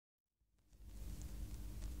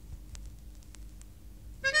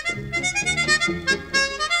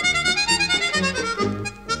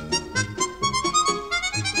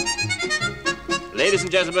Ladies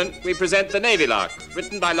and gentlemen, we present The Navy Lark,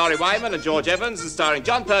 written by Lawrie, Wyman and George Evans and starring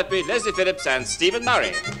John Pertwee, Leslie Phillips and Stephen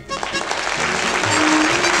Murray.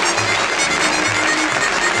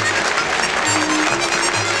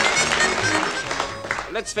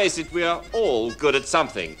 Let's face it, we are all good at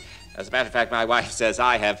something. As a matter of fact, my wife says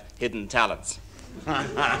I have hidden talents.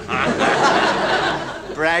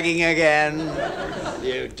 Bragging again.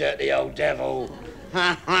 You dirty old devil.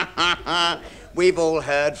 We've all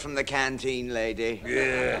heard from the canteen lady.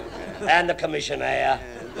 Yeah. And the commissioner.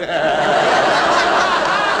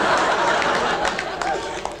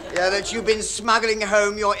 Yeah, that you've been smuggling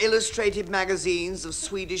home your illustrated magazines of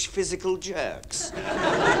Swedish physical jerks.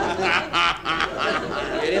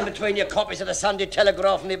 You're in between your copies of the Sunday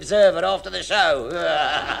Telegraph and the Observer after the show.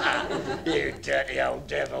 You dirty old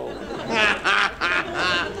devil.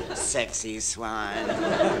 Sexy swine.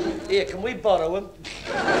 Here, can we borrow them?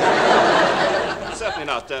 Certainly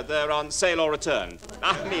not. They're on sale or return.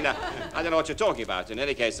 I mean, I don't know what you're talking about. In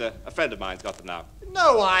any case, a friend of mine's got them now.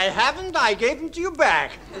 No, I haven't. I gave them to you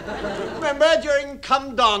back. Remember during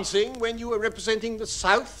Come Dancing when you were representing the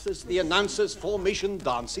South as the announcer's formation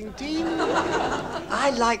dancing team?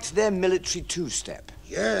 I liked their military two-step.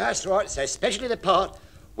 Yeah, that's right. So especially the part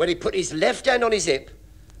when he put his left hand on his hip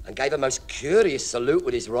and gave a most curious salute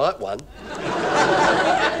with his right one.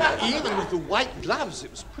 Even with the white gloves,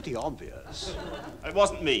 it was pretty obvious. It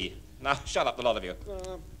wasn't me. Now, shut up, the lot of you.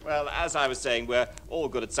 Well, as I was saying, we're all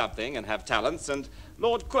good at something and have talents, and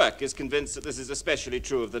Lord Quirk is convinced that this is especially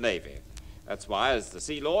true of the Navy. That's why, as the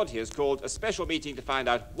Sea Lord, he has called a special meeting to find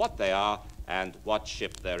out what they are and what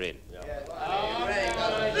ship they're in.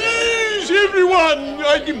 Please, everyone,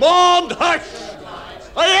 I demand hush.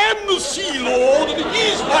 I am the Sea Lord, and it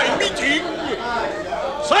is my meeting.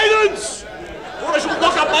 Silence, or I shall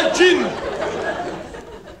knock up my gin.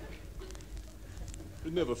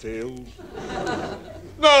 It never failed.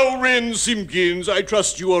 Now, WREN Simpkins, I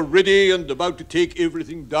trust you are ready and about to take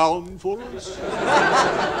everything down for us.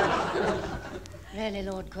 Really,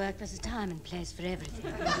 Lord Quirk, there's a time and place for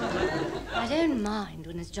everything. I don't mind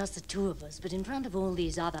when it's just the two of us, but in front of all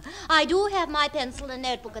these other... I do have my pencil and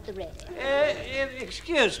notebook at the ready.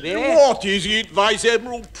 Excuse me. What is it, Vice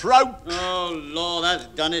Admiral Prout? Oh, Lord, that's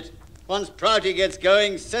done it. Once Prouty gets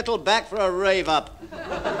going, settle back for a rave-up.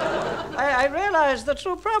 I realize that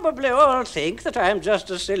you probably all think that I'm just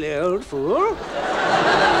a silly old fool.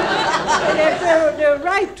 There's no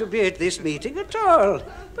right to be at this meeting at all.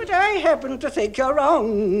 But I happen to think you're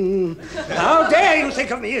wrong. How dare you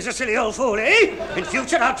think of me as a silly old fool, eh? In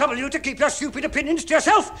future, I'll trouble you to keep your stupid opinions to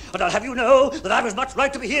yourself, and I'll have you know that I've as much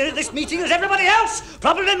right to be here at this meeting as everybody else,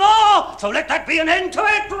 probably more. So let that be an end to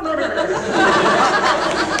it.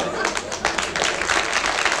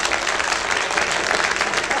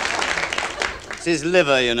 It's his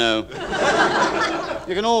liver, you know.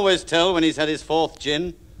 You can always tell when he's had his fourth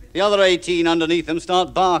gin. The other 18 underneath him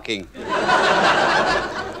start barking.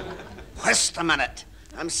 Just a minute.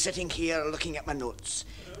 I'm sitting here looking at my notes.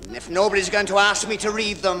 And if nobody's going to ask me to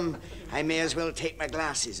read them, I may as well take my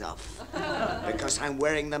glasses off. Because I'm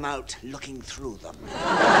wearing them out, looking through them.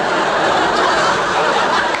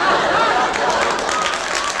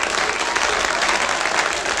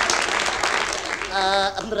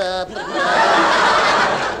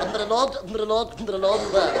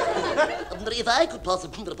 If I could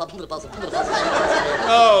possibly...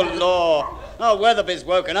 Oh, Lord. Oh, Wetherby's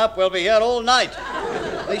woken up. We'll be here all night.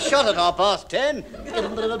 They shot at 10:30.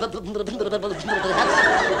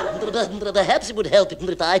 Perhaps it would help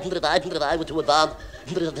if I were to advance.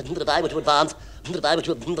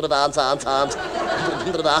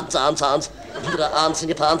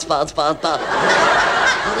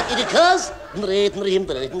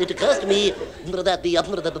 It occurs to me that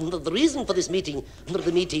the reason for this meeting, the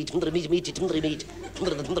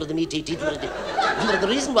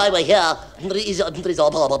reason why we're here is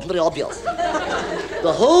obvious.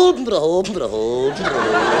 The whole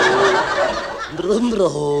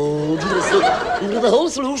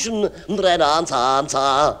solution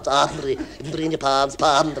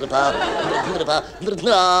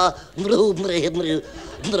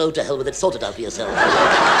to hell with it, sort it out for yourself.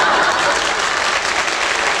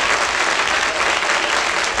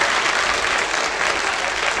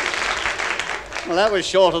 Well, that was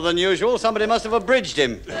shorter than usual. Somebody must have abridged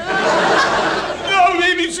him. No,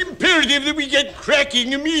 then it's imperative that we get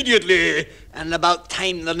cracking immediately. And about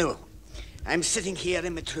time the new. I'm sitting here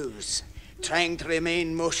in my trews, trying to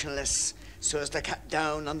remain motionless so as to cut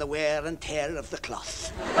down on the wear and tear of the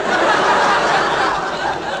cloth.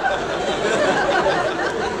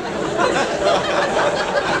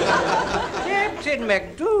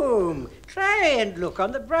 McDoom, try and look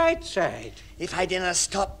on the bright side. If I dinna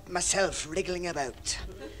stop myself wriggling about,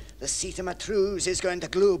 the seat of my trews is going to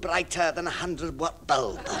glow brighter than a 100-watt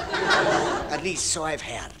bulb. At least so I've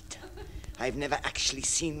heard. I've never actually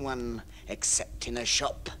seen one except in a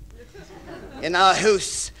shop. In our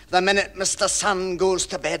house, the minute Mr. Sun goes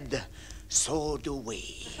to bed, so do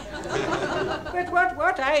we. But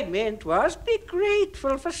what I meant was be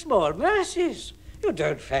grateful for small mercies. You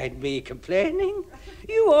don't find me complaining.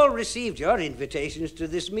 You all received your invitations to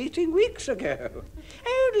this meeting weeks ago.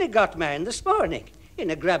 I only got mine this morning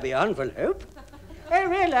in a grubby envelope. I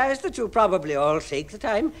realize that you probably all think that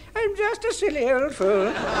I'm just a silly old fool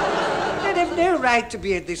and have no right to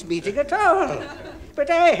be at this meeting at all. But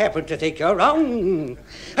I happen to think you're wrong.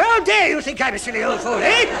 How dare you think I'm a silly old fool,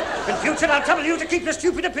 eh? In future, I'll trouble you to keep your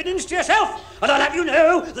stupid opinions to yourself, and I'll have you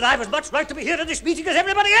know that I've as much right to be here at this meeting as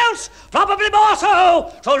everybody else, probably more so.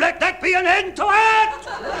 So let that be an end to it!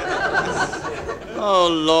 Oh,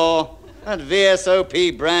 Law. That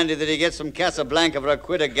VSOP brandy that he gets from Casablanca for a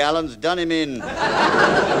quid a gallon's done him in.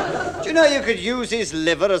 Do you know you could use his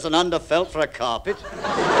liver as an underfelt for a carpet?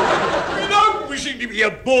 Without wishing to be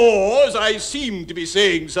a bore, as I seemed to be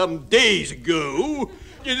saying some days ago,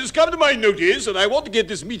 it has come to my notice, and I want to get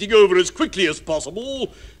this meeting over as quickly as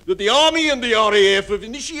possible, that the Army and the RAF have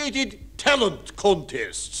initiated talent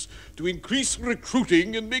contests to increase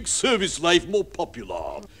recruiting and make service life more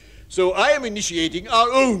popular. So I am initiating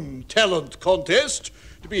our own talent contest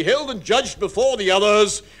to be held and judged before the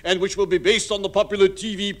others, and which will be based on the popular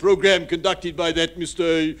TV program conducted by that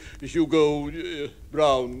Mr. Hugo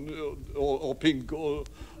Brown, or Pink, or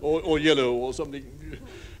Yellow, or something.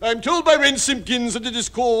 I'm told by WREN Simpkins that it is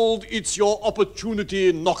called It's Your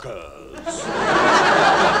Opportunity Knockers.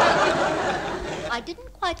 I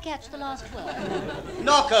didn't quite catch the last word.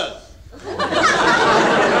 Knockers!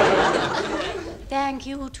 Thank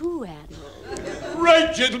you too, Admiral.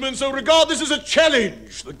 Right, gentlemen, so regard this as a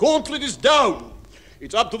challenge. The gauntlet is down.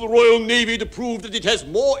 It's up to the Royal Navy to prove that it has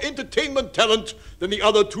more entertainment talent than the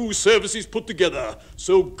other two services put together.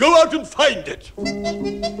 So go out and find it.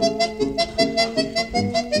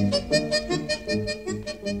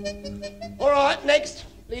 All right, next.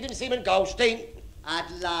 Leading Seaman Goldstein.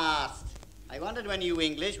 At last. I wondered when you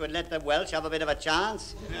English would let the Welsh have a bit of a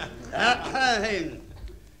chance.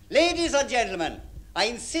 Ladies and gentlemen, I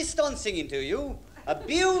insist on singing to you a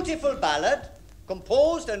beautiful ballad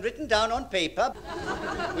composed and written down on paper,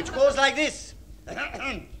 which goes like this.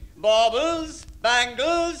 Baubles,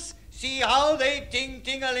 bangles, see how they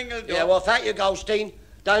ting-ting-a-lingle do. Yeah, well, thank you, Goldstein.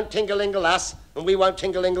 Don't tingle-lingle us, and we won't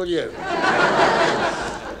tingle-lingle you.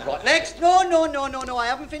 Right, next. No, I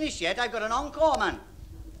haven't finished yet. I've got an encore, man.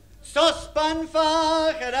 Saucepan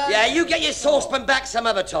fachera. Yeah, you get your saucepan back some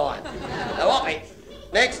other time. Now, up it.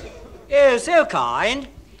 Next. Oh, so kind.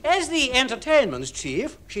 As the entertainment's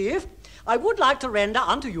chief, I would like to render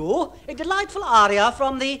unto you a delightful aria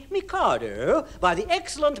from the Mikado by the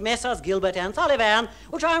excellent Messrs. Gilbert and Sullivan,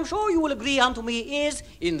 which I am sure you will agree unto me is,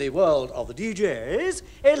 in the world of the DJs,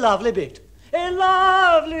 a lovely bit. A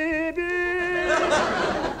lovely bit.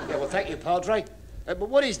 Yeah, well, thank you, Padre. But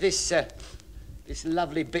what is this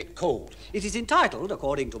lovely bit called? It is entitled,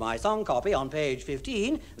 according to my song copy on page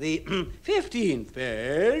 15, the 15th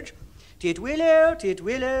page, Titwillow,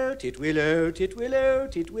 titwillow, titwillow, titwillow,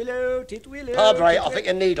 titwillow, titwillow. Padre, I think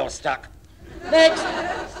your needle's stuck. Next.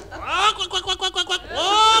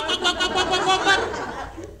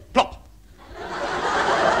 Plop.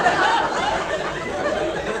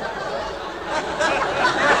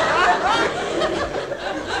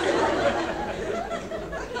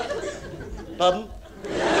 Pardon?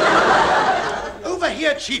 Over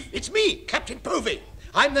here, Chief. It's me, Captain Povey.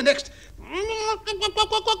 I'm the next...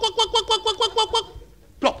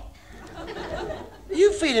 Plop. Are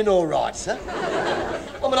you feeling all right, sir?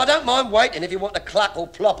 I mean, I don't mind waiting if you want to cluck or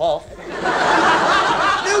plop off.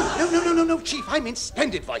 No, Chief. I'm in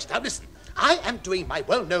splendid voice. Now, listen. I am doing my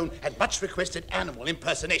well-known and much-requested animal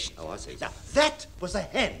impersonation. Oh, I see. Now, that was a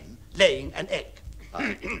hen laying an egg.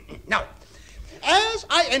 Now, as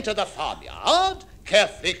I enter the farmyard,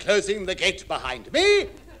 carefully closing the gate behind me,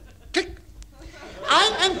 click,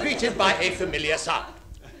 I am greeted by a familiar sound.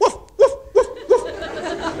 Woof, woof, woof,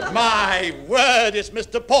 woof. My word, it's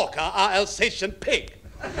Mr. Porker, our Alsatian pig.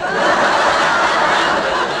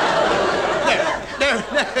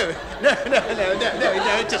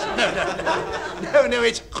 No,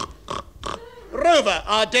 it's Rover,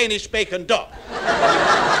 our Danish bacon dog.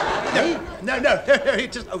 No,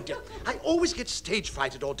 it just, oh dear. I always get stage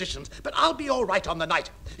fright at auditions, but I'll be all right on the night.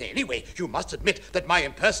 Anyway, you must admit that my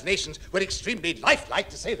impersonations were extremely lifelike,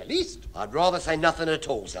 to say the least. I'd rather say nothing at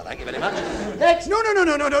all, sir. Thank you very much. Next. No,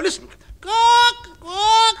 listen. Quirk,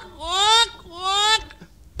 quirk, quirk, quirk.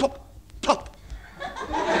 Pop, pop.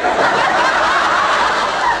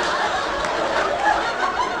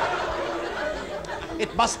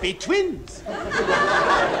 It must be twins.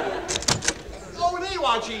 Oh, there you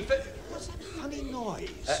are, Chief. What's that funny noise?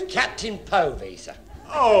 Captain Povey, sir.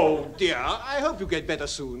 Oh, dear. I hope you get better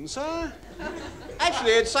soon, sir.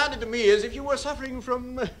 Actually, it sounded to me as if you were suffering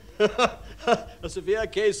from a severe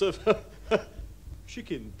case of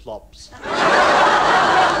chicken plops.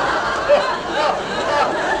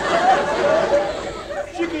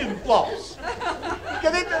 Chicken plops.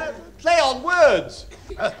 Can it play on words?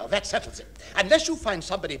 Oh, that settles it. Unless you find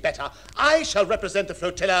somebody better, I shall represent the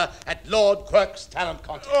flotilla at Lord Quirk's talent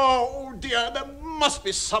contest. Oh, dear, there must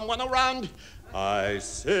be someone around. I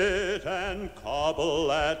sit and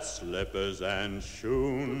cobble at slippers and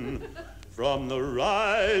shoon, from the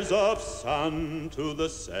rise of sun to the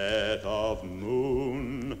set of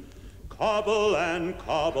moon. Cobble and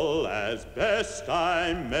cobble as best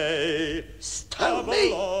I may. Stone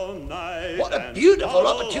me! All night. What a beautiful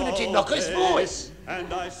Opportunity Knockers voice.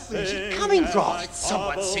 And I Where's sing it coming from? and I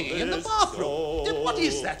Someone singing in the cobble bathroom. this What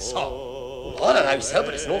is that song? Well, I don't know, sir,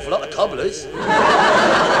 but it's an awful lot of cobblers. Well,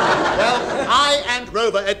 I and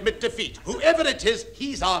Rover admit defeat. Whoever it is,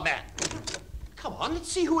 he's our man. Come on,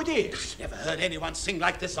 let's see who it is. Never heard anyone sing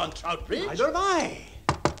like this on Trout Bridge. Neither have I.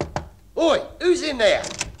 Oi, who's in there?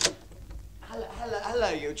 Hello,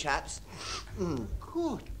 you chaps.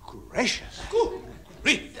 Good gracious. Good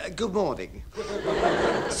grief. Good morning.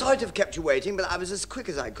 Sorry to have kept you waiting, but I was as quick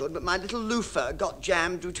as I could, but my little loofah got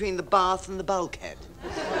jammed between the bath and the bulkhead.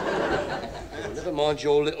 Well, never mind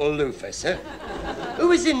your little loofah, sir.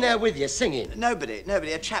 Who is in there with you singing? Nobody.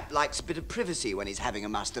 A chap likes a bit of privacy when he's having a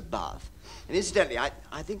mustard bath. And incidentally, I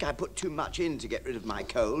think I put too much in to get rid of my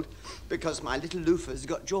cold because my little loofah's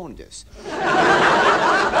got jaundice.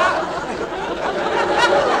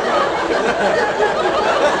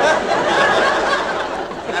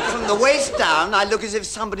 And from the waist down, I look as if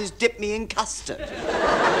somebody's dipped me in custard.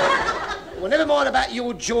 Well, never mind about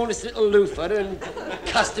your jaundiced little loofah and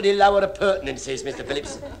custody lower appurtenances, Mr.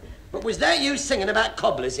 Phillips. But was that you singing about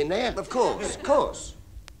cobblers in there? Of course.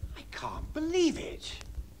 I can't believe it.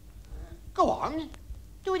 Go on.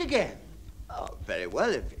 Do it again. Oh, very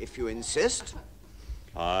well, if you insist.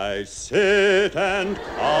 I sit and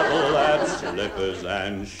cobble at slippers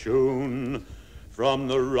and shoon, from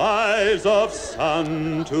the rise of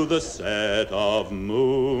sun to the set of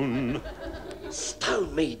moon.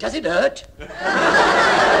 Stone me, does it hurt?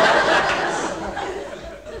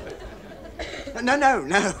 No.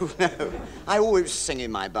 I always sing in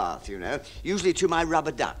my bath, you know, usually to my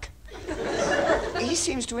rubber duck. He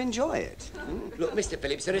seems to enjoy it. Look, Mr.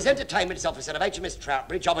 Phillips, as entertainment officer of HMS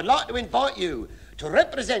Troutbridge, I would like to invite you to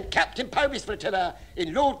represent Captain Povey's flotilla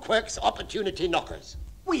in Lord Quirk's Opportunity Knockers.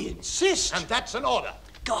 We insist. And that's an order.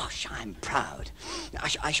 Gosh, I'm proud.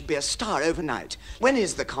 I should be a star overnight. When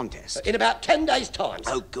is the contest? In about 10 days' time,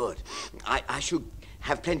 sir. Oh, good. I should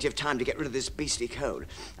have plenty of time to get rid of this beastly cold.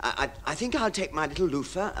 I think I'll take my little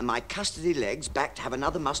loofah and my custody legs back to have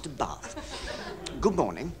another mustard bath. Good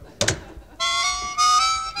morning.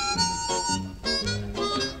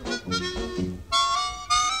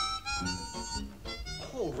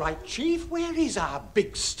 All right, Chief, where is our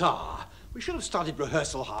big star? We should have started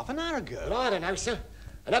rehearsal half an hour ago. Well, I don't know, sir.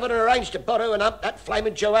 And having arranged to borrow and up that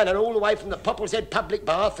flaming Joanna all the way from the Popple's Head public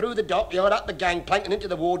bar through the dockyard, up the gangplank and into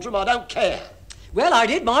the wardroom, I don't care. Well, I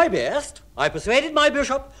did my best. I persuaded my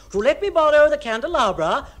bishop to let me borrow the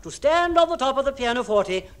candelabra to stand on the top of the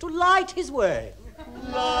pianoforte to light his way.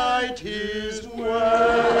 Light his way.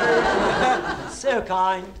 So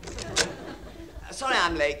kind. Sorry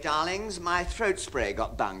I'm late, darlings. My throat spray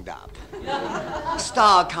got bunged up.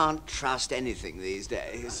 Star can't trust anything these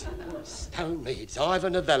days. Stone me, it's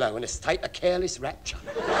Ivan Novello in a state of careless rapture.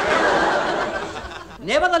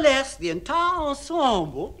 Nevertheless, the entire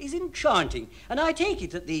ensemble is enchanting, and I take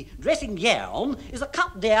it that the dressing gown is a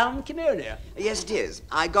cut-down kimono. Yes, it is.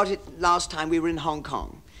 I got it last time we were in Hong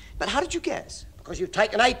Kong. But how did you guess? Because you've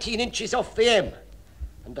taken 18 inches off the M,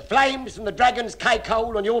 and the flames from the dragon's cake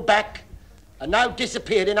hole on your back are now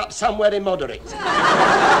disappearing up somewhere in Moderate.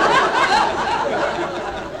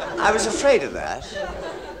 I was afraid of that.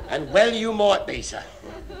 And well you might be, sir.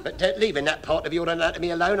 But leaving that part of your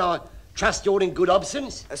anatomy alone, I trust you're in good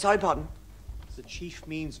obsence. Sorry, pardon? The chief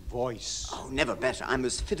means voice. Oh, never better. I'm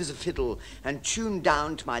as fit as a fiddle and tuned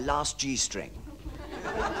down to my last G-string.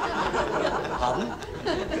 Pardon?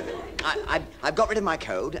 I've got rid of my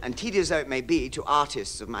code, and tedious though it may be to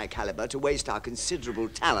artists of my caliber to waste our considerable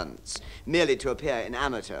talents merely to appear in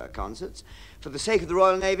amateur concerts, for the sake of the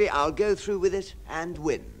Royal Navy, I'll go through with it and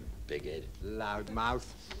win. Big head. Loud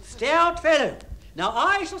mouth. Stout fellow. Now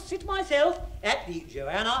I shall sit myself at the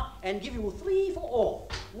Joanna and give you 3 for all.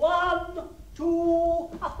 1,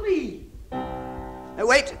 2, 3.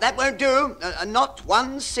 Wait, that won't do. Not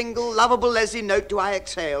one single lovable Leslie note do I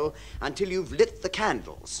exhale until you've lit the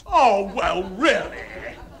candles. Oh, well, really?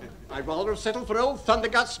 I'd rather have settled for old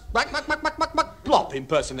Thundergut's plop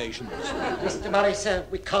impersonations. Mr. Murray, sir,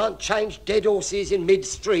 we can't change dead horses in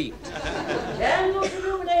mid-stream. Candles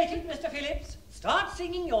illuminated, Mr. Phillips. Start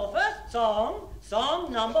singing your first song,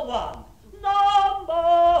 song number 1. Number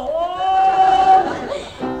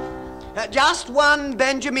 1! Just one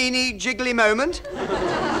Benjamini jiggly moment.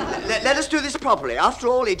 Let us do this properly. After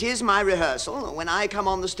all, it is my rehearsal. When I come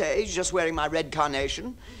on the stage, just wearing my red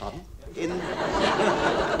carnation. Pardon? In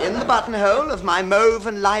the buttonhole of my mauve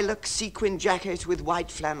and lilac sequin jacket with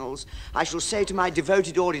white flannels, I shall say to my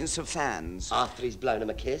devoted audience of fans... After he's blown him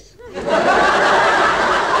a kiss?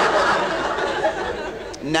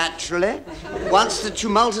 Naturally. Once the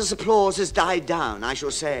tumultuous applause has died down, I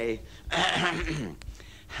shall say...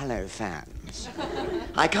 Hello, fans.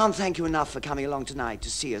 I can't thank you enough for coming along tonight to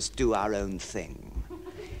see us do our own thing,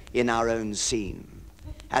 in our own scene,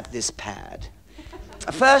 at this pad.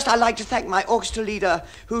 First, I'd like to thank my orchestra leader,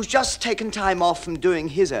 who's just taken time off from doing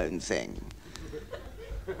his own thing.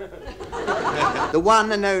 The one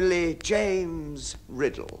and only James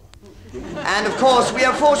Riddle. And, of course, we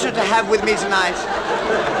are fortunate to have with me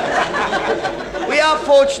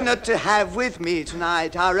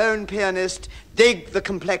tonight... our own pianist, Dig the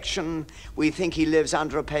Complexion. We think he lives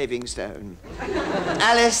under a paving stone.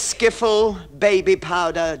 Alice Skiffle, Baby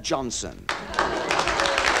Powder Johnston.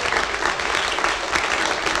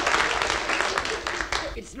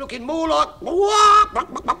 It's looking more like...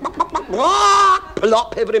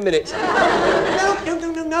 plop every minute.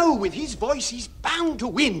 No. With his voice, he's bound to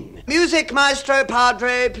win. Music, Maestro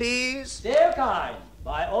Padre, please. Stay kind,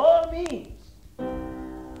 by all means.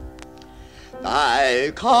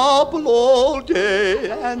 I cobble all day,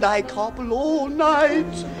 and I cobble all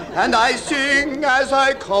night, and I sing as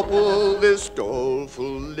I cobble this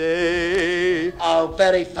doleful lay. Oh,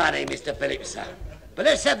 very funny, Mr. Phillips, sir. But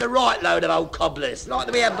let's have the right load of old cobblers, like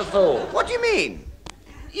we had before. What do you mean?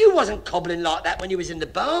 You wasn't cobbling like that when you was in the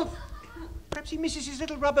bath. Perhaps he misses his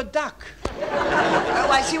little rubber duck. Oh,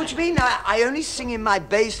 I see what you mean. I only sing in my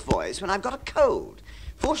bass voice when I've got a cold.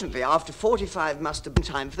 Fortunately, after 45 must have been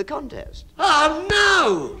time for the contest. Oh,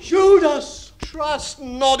 no! Judas, trust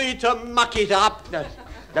Noddy to muck it up. No,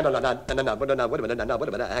 wait a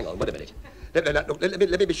minute, hang on, wait a minute.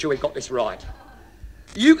 Let me be sure we've got this right.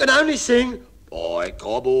 You can only sing, I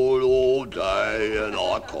cobble all day and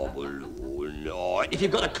I cobble all night, if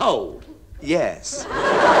you've got a cold. Yes.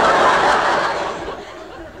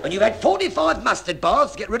 And you've had 45 mustard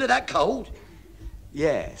baths to get rid of that cold?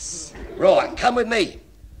 Yes. Right, come with me.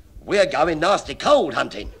 We're going nasty cold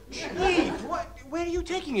hunting. Chief, where are you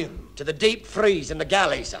taking him? To the deep freeze in the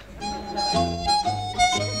galley, sir.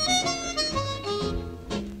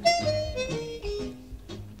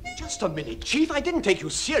 Just a minute, Chief. I didn't take you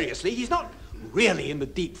seriously. He's not really in the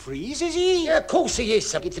deep freeze, is he? Yeah, of course he is,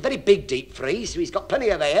 sir. It's a very big deep freeze, so he's got plenty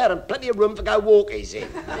of air and plenty of room for go walkies in.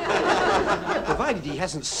 Yeah, provided he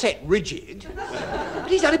hasn't set rigid.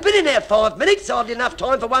 But he's only been in there 5 minutes, so I've had enough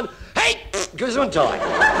time for one. Hey! Gesundheit.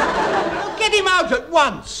 Get him out at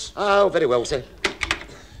once. Oh, very well, sir.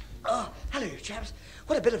 Oh, hello, chaps.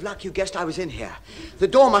 What a bit of luck you guessed I was in here. The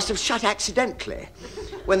door must have shut accidentally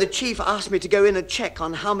when the chief asked me to go in and check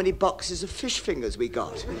on how many boxes of fish fingers we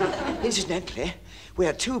got. Incidentally,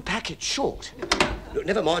 we're 2 packets short. Look,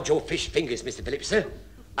 never mind your fish fingers, Mr. Phillips, sir.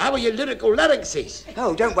 How are your lyrical larynxes?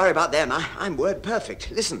 Oh, don't worry about them. I'm word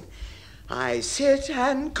perfect. Listen. I sit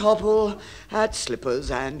and cobble at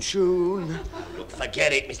slippers and shoon. Look,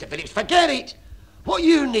 forget it, Mr. Phillips, forget it. What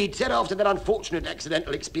you need, sir, after that unfortunate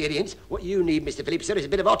accidental experience, what you need, Mr. Phillips, sir, is a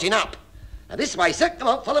bit of hotting up. Now, this way, sir. Come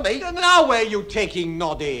on, follow me. Now where are you taking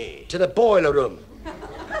Noddy? To the boiler room.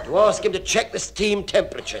 To ask him to check the steam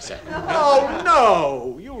temperature, sir. Oh,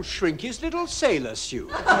 no. You'll shrink his little sailor suit.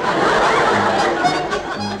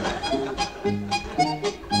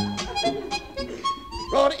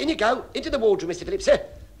 Right, in you go. Into the wardroom, Mr. Phillips, sir.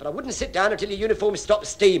 but I wouldn't sit down until your uniform stopped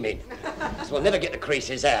steaming. So we'll never get the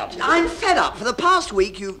creases out. I'm fed up. For the past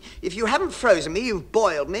week, if you haven't frozen me, you've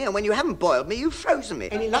boiled me, and when you haven't boiled me, you've frozen me.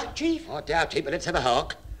 Any luck, Chief? I doubt it, but let's have a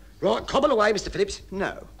hark. Right, cobble away, Mr. Phillips.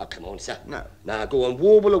 No. Oh, come on, sir. No. Now, go and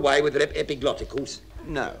warble away with the epiglotticals.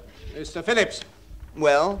 No. Mr. Phillips,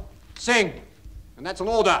 Well? sing. And that's an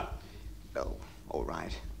order. Oh, all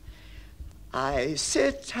right. I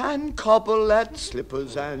sit and cobble at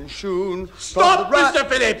slippers and shoon. Stop, Mr.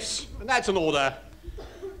 Phillips! And that's an order.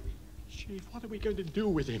 Chief, what are we going to do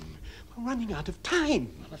with him? We're running out of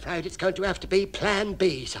time. I'm afraid it's going to have to be Plan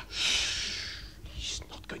B, sir. He's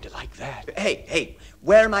not going to like that. Hey,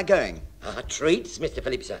 where am I going? Treats, Mr.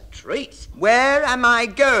 Phillips, sir. Treats. Where am I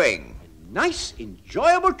going? Nice,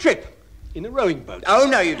 enjoyable trip in a rowing boat. Oh,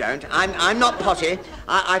 no, you don't. I'm not potty.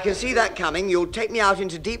 I can see that coming. You'll take me out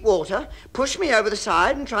into deep water, push me over the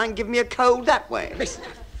side, and try and give me a cold that way. Mr.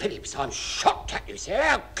 Phillips, I'm shocked at you, sir.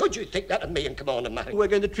 How could you think that of me and Commander Murray? We're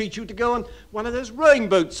going to treat you to go on one of those rowing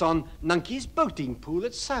boats on Nunkey's boating pool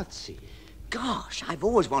at Southsea. Gosh, I've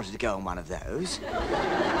always wanted to go on one of those.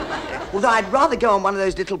 Although I'd rather go on one of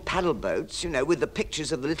those little paddle boats, you know, with the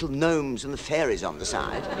pictures of the little gnomes and the fairies on the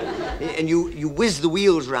side. And you whiz the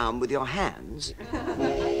wheels round with your hands.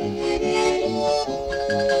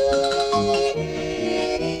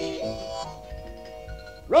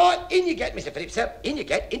 Right, in you get, Mr. Phillips, sir. In you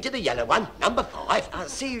get, into the yellow one, number 5. I'll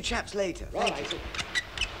see you chaps later. Right. Thank you.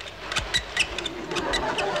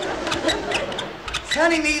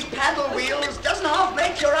 Turning these paddle wheels doesn't half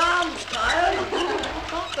make your arms tired.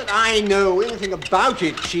 Not that I know anything about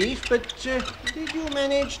it, Chief, but did you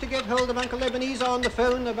manage to get hold of Uncle Ebenezer on the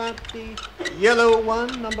phone about the yellow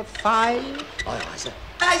one, number 5? Aye, aye, sir.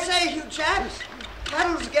 I say, you chaps,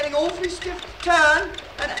 paddles are getting awfully stiff to turn.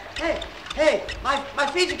 And, hey, my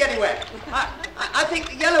feet are getting wet. I think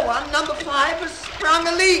the yellow one, number 5, has sprung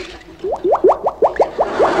a leak.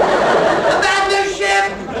 Abandon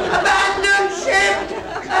ship! Abandon ship!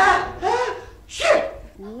 Ship!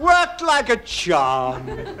 Worked like a charm.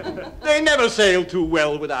 They never sail too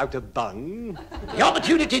well without a bung. The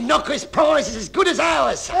Opportunity Knockers prize is as good as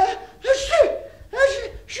ours.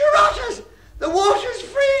 Shirottas! The water's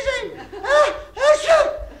freezing!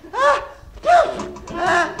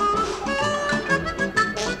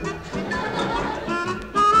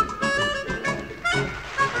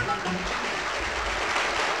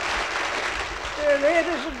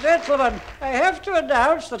 Ladies and gentlemen, I have to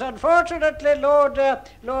announce that unfortunately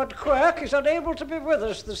Lord Quirk is unable to be with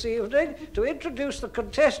us this evening to introduce the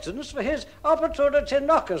contestants for his Opportunity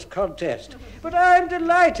Knockers contest. But I'm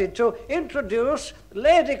delighted to introduce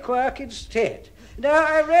Lady Quirk instead. Now,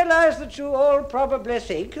 I realize that you all probably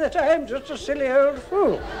think that I'm just a silly old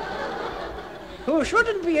fool who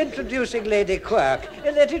shouldn't be introducing Lady Quirk,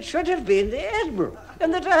 and that it should have been the Admiral,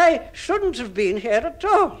 and that I shouldn't have been here at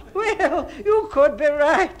all. Well, you could be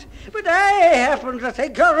right, but I happen to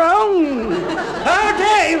think you're wrong. How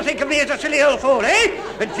dare you think of me as a silly old fool, eh?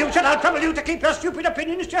 In future, I'll trouble you to keep your stupid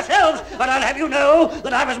opinions to yourselves, and I'll have you know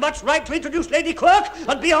that I've as much right to introduce Lady Quirk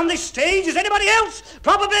and be on this stage as anybody else,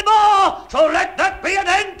 probably more, so let that be an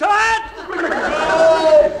end to it!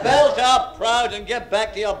 Oh, belt up, Prout, and get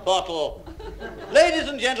back to your bottle. Ladies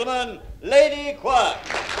and gentlemen, Lady Quirk.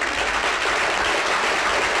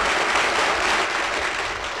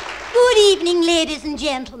 Good evening, ladies and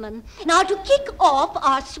gentlemen. Now, to kick off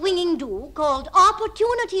our swinging do called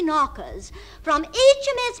Opportunity Knockers, from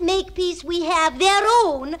HMS Makepeace we have their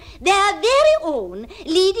very own,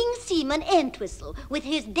 leading seaman Entwistle with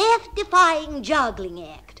his death-defying juggling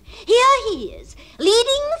act. Here he is,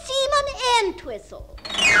 leading seaman Entwistle.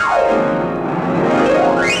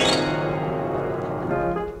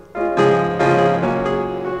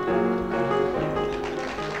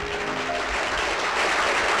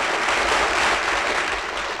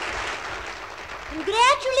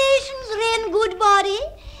 Congratulations, Wren Goodbody,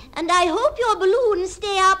 and I hope your balloons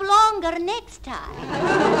stay up longer next time.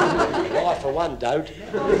 I, for one, don't.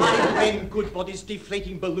 When Goodbody's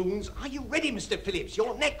deflating balloons. Are you ready, Mr. Phillips?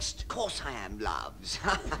 You're next. Of course I am, loves.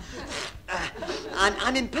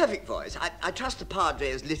 I'm in perfect voice. I trust the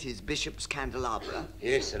Padre has lit his bishop's candelabra.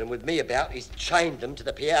 Yes, sir, and with me about, he's chained them to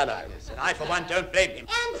the piano. Yes, and I, for one, don't blame him.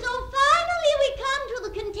 And so finally we come to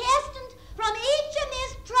the contestant from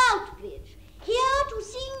HMS Troutbridge. Here to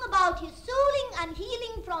sing about his souling and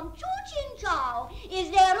healing from Chu-Chin Chow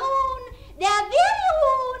is their very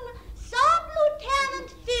own,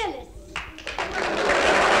 Sub-Lieutenant Phillips.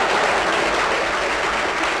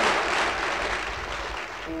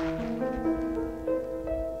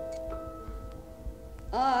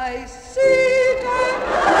 I sit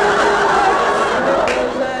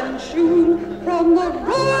and shoot from the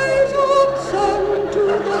road.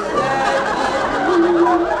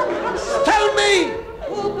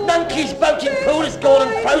 monkey's boating pool has gone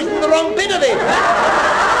and frozen the wrong bit of it.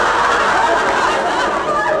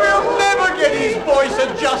 We'll never get his voice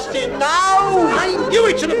adjusted now. I knew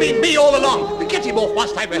it should have been me all along. Get him off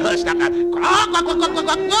whilst I rehearsed that.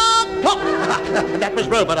 That was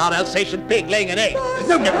Robert, our Alsatian pig, laying an egg. No, it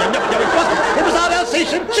wasn't. It was our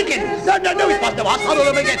Alsatian chicken. No, it wasn't. I'll start all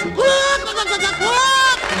over again.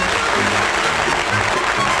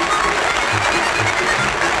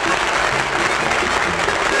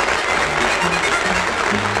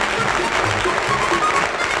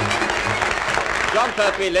 John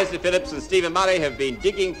Pertwee, Leslie Phillips and Stephen Murray have been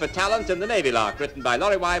digging for talent in the Navy Lark, written by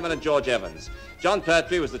Lawrie, Wyman and George Evans. John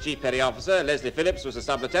Pertwee was the Chief Petty Officer, Leslie Phillips was the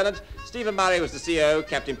Sub-Lieutenant, Stephen Murray was the CO,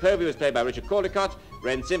 Captain Povey was played by Richard Caldicot,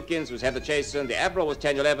 WREN Simpkins was Heather Chasen, the Admiral was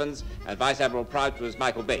Tenniel Evans, and Vice Admiral Prout was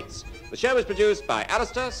Michael Bates. The show was produced by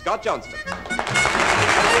Alastair, Scott Johnston.